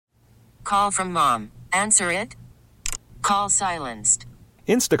Call from mom. Answer it. Call silenced.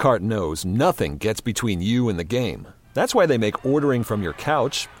 Instacart knows nothing gets between you and the game. That's why they make ordering from your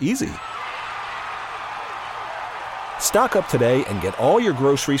couch easy. Stock up today and get all your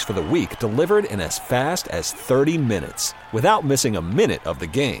groceries for the week delivered in as fast as 30 minutes without missing a minute of the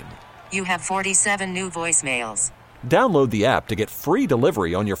game. You have 47 new voicemails. Download the app to get free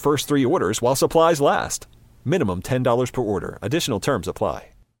delivery on your first 3 orders while supplies last. Minimum $10 per order. Additional terms apply.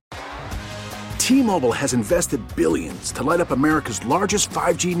 T-Mobile has invested billions to light up America's largest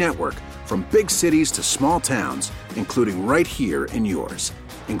 5G network, from big cities to small towns, including right here in yours.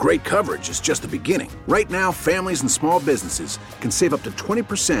 And great coverage is just the beginning. Right now, families and small businesses can save up to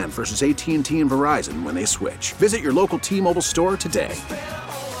 20% versus AT&T and Verizon when they switch. Visit your local T-Mobile store today.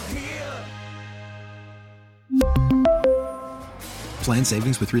 Plan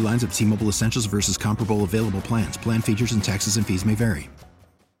savings with 3 lines of T-Mobile Essentials versus comparable available plans. Plan features and taxes and fees may vary.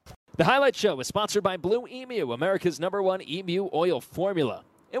 The Highlight Show is sponsored by Blue Emu, America's #1 emu oil formula.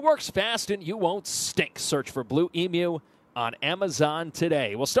 It works fast and you won't stink. Search for Blue Emu on Amazon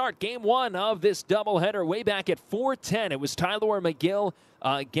today. We'll start game 1 of this doubleheader way back at 4:10. It was Tylor Megill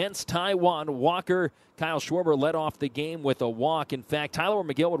against Taijuan Walker. Kyle Schwarber led off the game with a walk. In fact, Tylor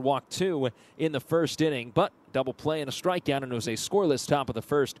Megill would walk 2 in the first inning, but double play and a strikeout, and it was a scoreless top of the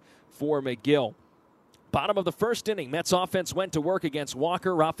first for Megill. Bottom of the first inning, Mets offense went to work against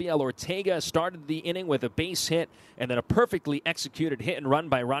Walker. Rafael Ortega started the inning with a base hit and then a perfectly executed hit and run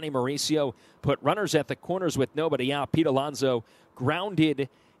by Ronnie Mauricio. Put runners at the corners with nobody out. Pete Alonso grounded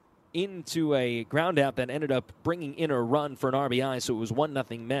into a ground out that ended up bringing in a run for an RBI, so it was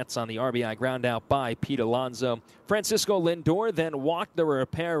 1-0 Mets on the RBI ground out by Pete Alonso. Francisco Lindor then walked the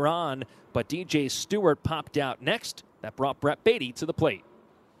repair on, but DJ Stewart popped out next. That brought Brett Beatty to the plate.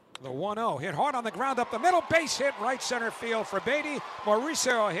 The 1-0 hit hard on the ground up the middle, base hit right center field for Beatty.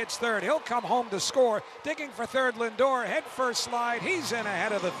 Mauricio hits third. He'll come home to score. Digging for third, Lindor, head first slide. He's in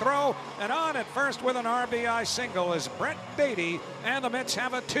ahead of the throw, and on at first with an RBI single is Brett Beatty, and the Mets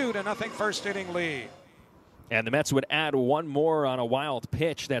have a 2-0 first inning lead. And the Mets would add one more on a wild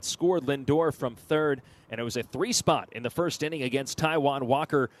pitch that scored Lindor from third, and it was a 3-spot in the first inning against Taijuan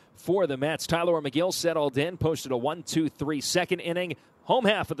Walker for the Mets. Tylor Megill settled in, posted a 1-2-3 second inning. Home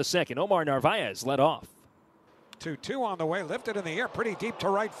half of the second, Omar Narvaez led off. 2-2 on the way, lifted in the air pretty deep to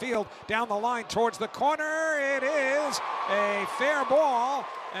right field, down the line towards the corner. It is a fair ball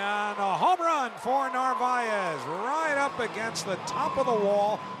and a home run for Narvaez, right up against the top of the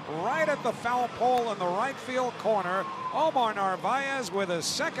wall, right at the foul pole in the right field corner. Omar Narvaez with his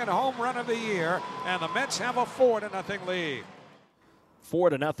second home run of the year, and the Mets have a 4-0 lead.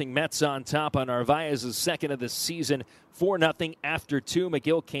 4-0 Mets on top on Narvaez's second of the season. 4-0 after 2.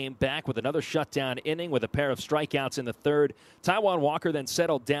 Megill came back with another shutdown inning with a pair of strikeouts in the third. Taijuan Walker then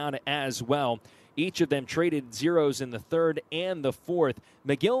settled down as well. Each of them traded zeros in the third and the fourth.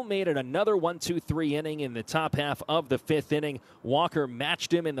 Megill made it another 1-2-3 inning in the top half of the fifth inning. Walker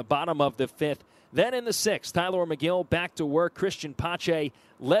matched him in the bottom of the fifth. Then in the sixth, Tylor Megill back to work. Christian Pache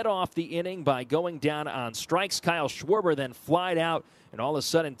led off the inning by going down on strikes. Kyle Schwarber then flied out, and all of a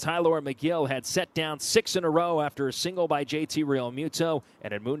sudden Tylor Megill had set down 6 in a row after a single by JT Realmuto,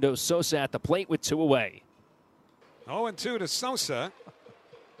 and Edmundo Sosa at the plate with 2 away. 0-2 to Sosa.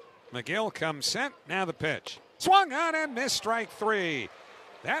 Megill comes set. Now the pitch. Swung on and missed, strike 3.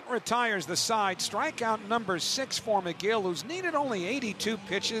 That retires the side. Strikeout number 6 for Megill, who's needed only 82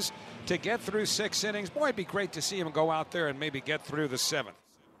 pitches to get through 6 innings. Boy, it'd be great to see him go out there and maybe get through the 7th.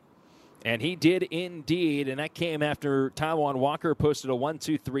 And he did indeed, and that came after Taijuan Walker posted a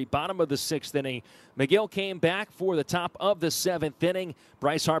 1-2-3 bottom of the 6th inning. Megill came back for the top of the 7th inning.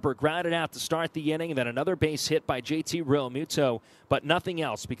 Bryce Harper grounded out to start the inning, and then another base hit by JT Realmuto, but nothing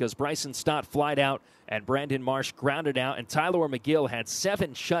else because Bryson Stott flied out and Brandon Marsh grounded out, and Tylor Megill had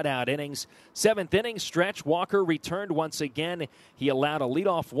 7 shutout innings. 7th inning stretch, Walker returned once again. He allowed a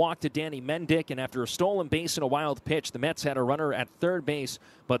leadoff walk to Danny Mendick, and after a stolen base and a wild pitch, the Mets had a runner at third base,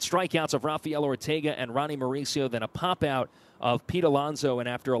 but strikeouts of Rafael Ortega and Ronnie Mauricio, then a pop-out of Pete Alonso, and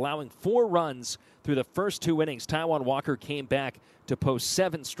after allowing 4 runs through the first 2 innings, Taijuan Walker came back to post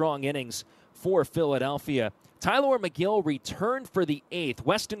 7 strong innings for Philadelphia. Tylor Megill returned for the 8th.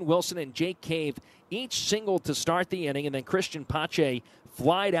 Weston Wilson and Jake Cave each singled to start the inning, and then Christian Pache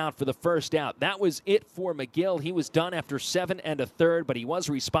flied out for the first out. That was it for Megill. He was done after 7 1/3, but he was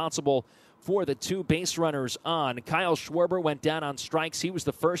responsible for the 2 base runners on. Kyle Schwarber went down on strikes. He was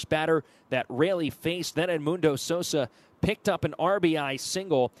the first batter that Raley faced. Then Edmundo Sosa picked up an RBI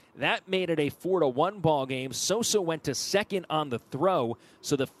single. That made it a 4-1 ball game. Sosa went to second on the throw,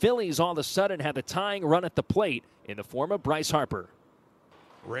 so the Phillies all of a sudden had the tying run at the plate in the form of Bryce Harper.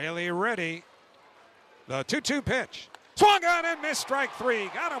 Raley ready. The 2-2 pitch. Swung on and missed, strike three.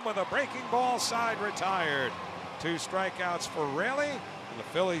 Got him with a breaking ball, side retired. 2 strikeouts for Raley, and the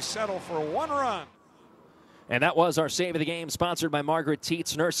Phillies settle for 1 run. And that was our save of the game, sponsored by Margaret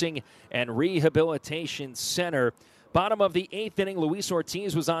Tietz Nursing and Rehabilitation Center. Bottom of the 8th inning, Luis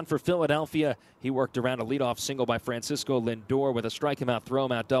Ortiz was on for Philadelphia. He worked around a leadoff single by Francisco Lindor with a strike-him-out,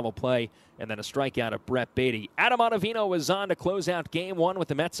 throw-him-out double play, and then a strikeout of Brett Beatty. Adam Ottavino was on to close out Game 1 with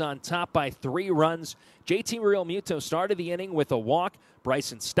the Mets on top by 3 runs. JT Realmuto started the inning with a walk.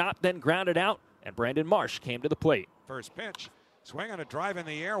 Bryson stopped, then grounded out, and Brandon Marsh came to the plate. First pitch. Swing on a drive in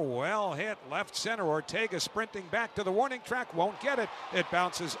the air, well hit, left center. Ortega sprinting back to the warning track, won't get it. It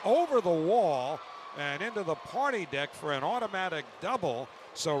bounces over the wall and into the party deck for an automatic double.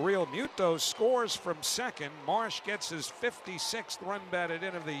 So Realmuto scores from second. Marsh gets his 56th run batted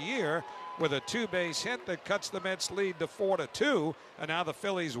in of the year with a 2-base hit that cuts the Mets' lead to 4-2. And now the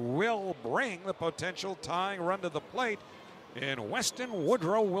Phillies will bring the potential tying run to the plate in Weston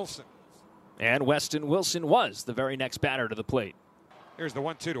Woodrow Wilson. And Weston Wilson was the very next batter to the plate. Here's the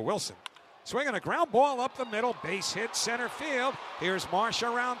 1-2 to Wilson. Swinging a ground ball up the middle, base hit center field. Here's Marsh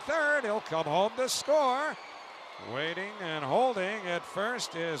around third. He'll come home to score. Waiting and holding at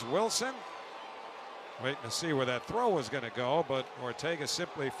first is Wilson. Waiting to see where that throw was going to go, but Ortega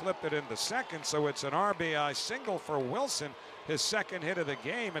simply flipped it into second, so it's an RBI single for Wilson, his second hit of the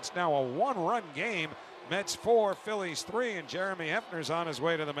game. It's now a 1-run game. Mets 4, Phillies 3, and Jeremy Hefner's on his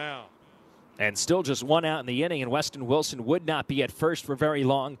way to the mound. And still just 1 out in the inning, and Weston Wilson would not be at first for very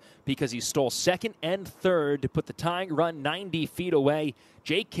long because he stole second and third to put the tying run 90 feet away.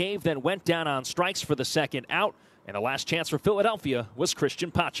 Jake Cave then went down on strikes for the second out, and the last chance for Philadelphia was Christian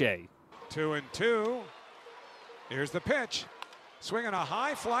Pache. 2-2. Here's the pitch. Swinging a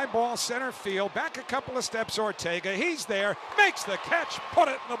high fly ball center field. Back a couple of steps, Ortega. He's there, makes the catch, put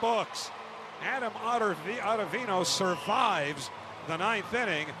it in the books. Adam Ottavino survives the 9th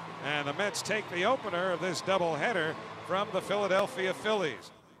inning, and the Mets take the opener of this doubleheader from the Philadelphia Phillies.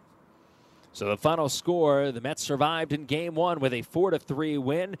 So the final score, the Mets survived in Game 1 with a 4-3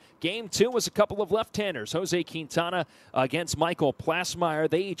 win. Game 2 was a couple of left-handers. Jose Quintana against Michael Plasmeyer.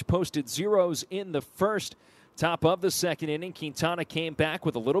 They each posted zeros in the first. Top of the second inning, Quintana came back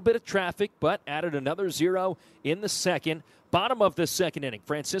with a little bit of traffic, but added another 0 in the second. Bottom of the second inning,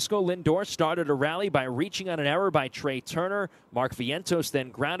 Francisco Lindor started a rally by reaching on an error by Trey Turner. Mark Vientos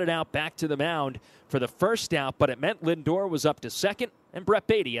then grounded out back to the mound for the first out, but it meant Lindor was up to second and Brett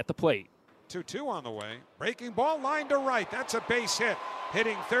Beatty at the plate. 2-2 on the way. Breaking ball line to right. That's a base hit.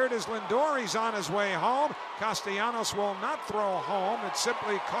 Hitting third is Lindor. He's on his way home. Castellanos will not throw home. It's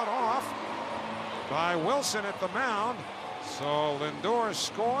simply cut off by Wilson at the mound. So Lindor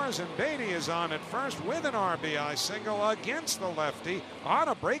scores, and Beatty is on at first with an RBI single against the lefty on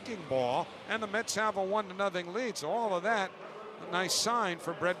a breaking ball, and the Mets have a 1-0 lead. So all of that, a nice sign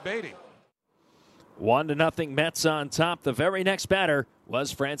for Brett Beatty. 1-0 Mets on top. The very next batter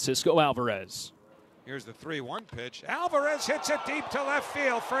was Francisco Alvarez. Here's the 3-1 pitch. Alvarez hits it deep to left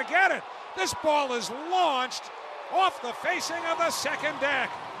field. Forget it. This ball is launched off the facing of the second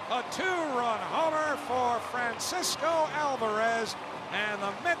deck. A 2-run homer for Francisco Alvarez, and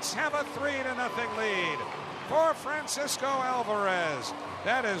the Mets have a 3-0 lead for Francisco Alvarez.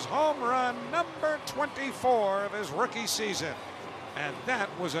 That is home run number 24 of his rookie season, and that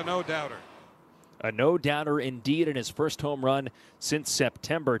was a no-doubter. A no-doubter indeed in his first home run since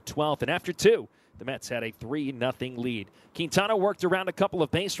September 12th, and after 2, the Mets had a 3-0 lead. Quintana worked around a couple of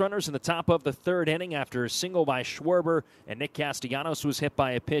base runners in the top of the third inning after a single by Schwarber, and Nick Castellanos was hit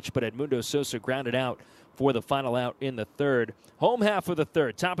by a pitch, but Edmundo Sosa grounded out for the final out in the third. Home half of the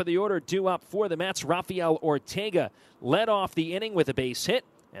third. Top of the order due up for the Mets. Rafael Ortega led off the inning with a base hit,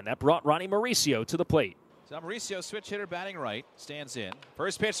 and that brought Ronnie Mauricio to the plate. So Mauricio, switch hitter, batting right, stands in.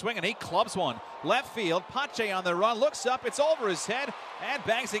 First pitch swing, and he clubs one. Left field, Pache on the run, looks up, it's over his head, and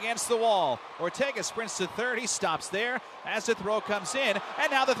bangs against the wall. Ortega sprints to third, he stops there as the throw comes in,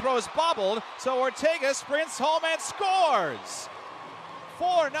 and now the throw is bobbled, so Ortega sprints home and scores!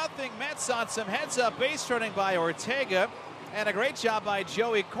 4-0 Mets on some heads-up base running by Ortega, and a great job by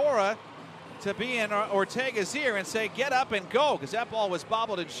Joey Cora to be in Ortega's ear and say, get up and go, because that ball was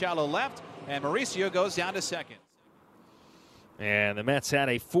bobbled in shallow left. And Mauricio goes down to second. And the Mets had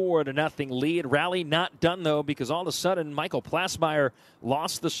a 4-0 lead. Rally not done, though, because all of a sudden Michael Plasmeyer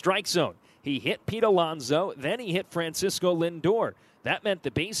lost the strike zone. He hit Pete Alonso, then he hit Francisco Lindor. That meant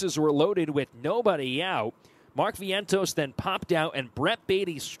the bases were loaded with nobody out. Mark Vientos then popped out, and Brett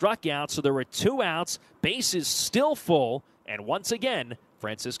Beatty struck out, so there were 2 outs, bases still full, and once again,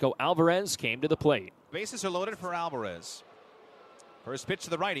 Francisco Alvarez came to the plate. Bases are loaded for Alvarez. First pitch to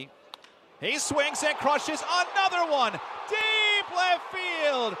the righty. He swings and crushes another one. Deep left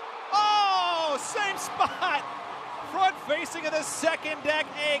field. Oh, same spot. Front facing of the second deck.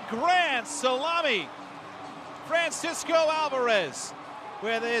 A grand salami. Francisco Alvarez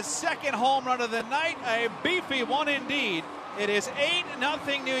with his second home run of the night. A beefy one indeed. It is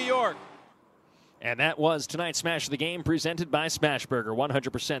 8-0 New York. And that was tonight's Smash of the Game, presented by Smashburger.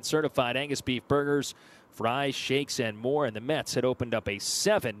 100% certified Angus beef burgers, fries, shakes, and more. And the Mets had opened up a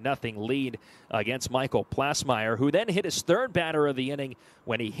 7-0 lead against Michael Plasmeyer, who then hit his third batter of the inning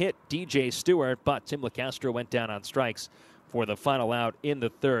when he hit DJ Stewart. But Tim LeCastro went down on strikes for the final out in the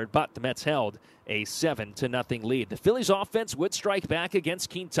third. But the Mets held a 7-0 lead. The Phillies offense would strike back against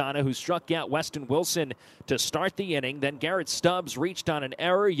Quintana, who struck out Weston Wilson to start the inning. Then Garrett Stubbs reached on an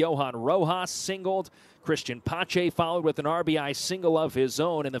error. Johan Rojas singled. Christian Pache followed with an RBI single of his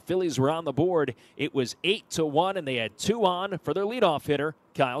own, and the Phillies were on the board. It was 8-1, and they had 2 on for their leadoff hitter,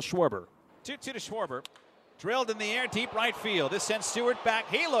 Kyle Schwarber. 2-2 to Schwarber. Drilled in the air, deep right field. This sends Stewart back.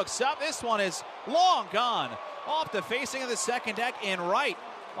 He looks up. This one is long gone. Off the facing of the second deck in right.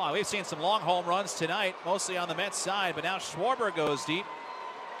 Oh, we've seen some long home runs tonight, mostly on the Mets side, but now Schwarber goes deep.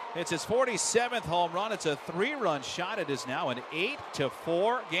 It's his 47th home run. It's a 3-run shot. It is now an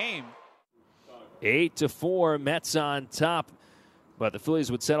 8-4 game. 8-4, Mets on top. But the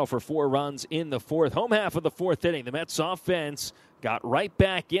Phillies would settle for 4 runs in the fourth. Home half of the fourth inning. The Mets offense got right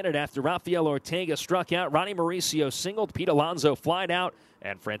back in it after Rafael Ortega struck out. Ronnie Mauricio singled. Pete Alonso flied out.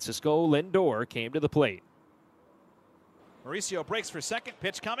 And Francisco Lindor came to the plate. Mauricio breaks for second.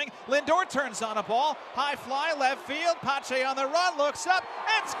 Pitch coming. Lindor turns on a ball. High fly, left field. Pache on the run. Looks up.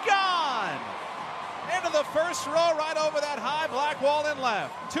 It's gone. Into the first row, right over that high black wall in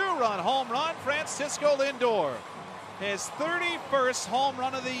left. 2-run home run, Francisco Lindor. His 31st home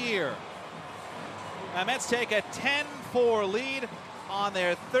run of the year. The Mets take a 10-4 lead on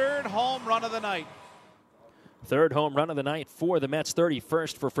their 3rd home run of the night. 3rd home run of the night for the Mets,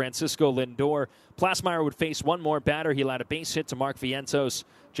 31st for Francisco Lindor. Plasmeyer would face one more batter. He allowed a base hit to Mark Vientos.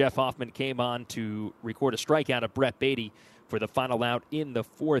 Jeff Hoffman came on to record a strikeout of Brett Beatty for the final out in the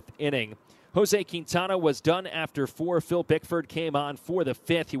 4th inning. Jose Quintana was done after 4. Phil Bickford came on for the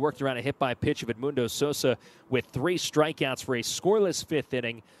 5th. He worked around a hit by pitch of Edmundo Sosa with 3 strikeouts for a scoreless 5th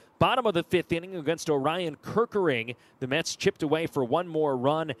inning. Bottom of the 5th inning against Orion Kerkering, the Mets chipped away for one more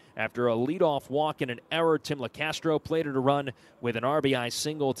run after a leadoff walk and an error. Tim LeCastro plated a run with an RBI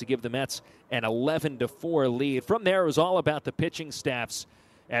single to give the Mets an 11-4 lead. From there, it was all about the pitching staffs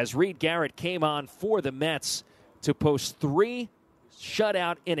as Reed Garrett came on for the Mets to post 3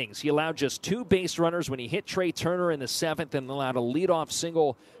 shutout innings. He allowed just 2 base runners when he hit Trey Turner in the 7th and allowed a leadoff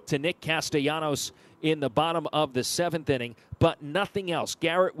single to Nick Castellanos in the bottom of the 7th inning, but nothing else.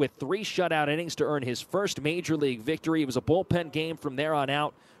 Garrett with 3 shutout innings to earn his first major league victory. It was a bullpen game from there on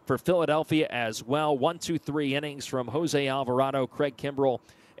out for Philadelphia as well. 1, 2, 3 innings from Jose Alvarado, Craig Kimbrell,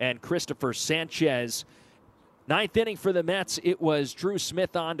 and Christopher Sanchez. 9th inning for the Mets, it was Drew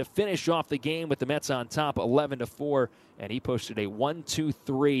Smith on to finish off the game with the Mets on top 11-4, and he posted a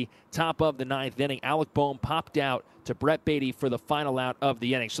 1-2-3 top of the 9th inning. Alec Boehm popped out to Brett Beatty for the final out of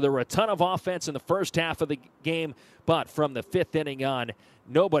the inning. So there were a ton of offense in the first half of the game, but from the 5th inning on,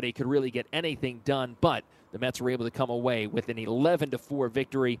 nobody could really get anything done, but the Mets were able to come away with an 11-4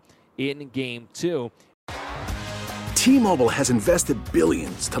 victory in Game 2. T-Mobile has invested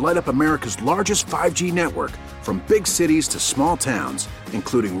billions to light up America's largest 5G network, from big cities to small towns,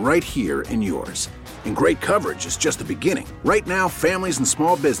 including right here in yours. And great coverage is just the beginning. Right now, families and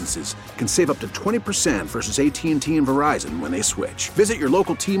small businesses can save up to 20% versus AT&T and Verizon when they switch. Visit your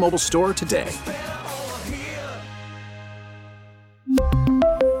local T-Mobile store today.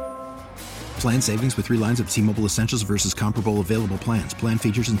 Plan savings with 3 lines of T-Mobile Essentials versus comparable available plans. Plan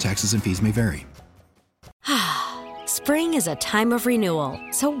features and taxes and fees may vary. Spring is a time of renewal,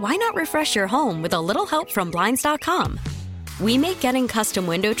 so why not refresh your home with a little help from Blinds.com? We make getting custom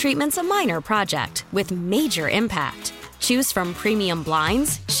window treatments a minor project with major impact. Choose from premium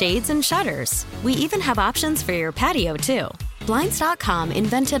blinds, shades, and shutters. We even have options for your patio, too. Blinds.com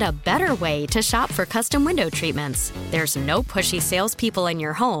invented a better way to shop for custom window treatments. There's no pushy salespeople in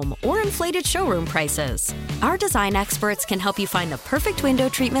your home or inflated showroom prices. Our design experts can help you find the perfect window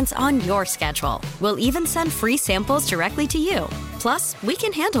treatments on your schedule. We'll even send free samples directly to you. Plus, we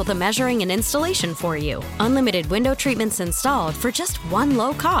can handle the measuring and installation for you. Unlimited window treatments installed for just one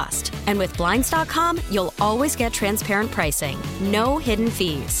low cost. And with Blinds.com, you'll always get transparent pricing. No hidden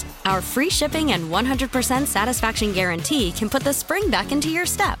fees. Our free shipping and 100% satisfaction guarantee can put the spring back into your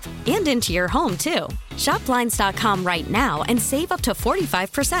step and into your home, too. Shop Blinds.com right now and save up to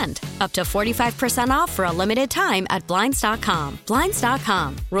 45%. Up to 45% off for a limited time at Blinds.com.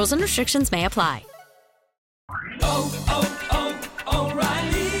 Blinds.com. Rules and restrictions may apply.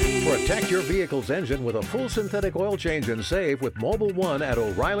 O'Reilly. Protect your vehicle's engine with a full synthetic oil change and save with Mobil 1 at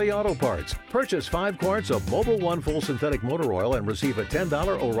O'Reilly Auto Parts. Purchase 5 quarts of Mobil 1 full synthetic motor oil and receive a $10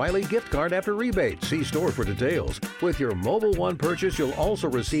 O'Reilly gift card after rebate. See store for details. With your Mobil 1 purchase, you'll also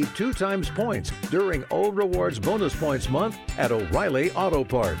receive 2 times points during O Rewards Bonus Points Month at O'Reilly Auto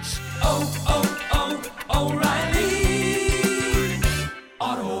Parts. O'Reilly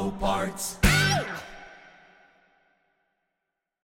Auto Parts.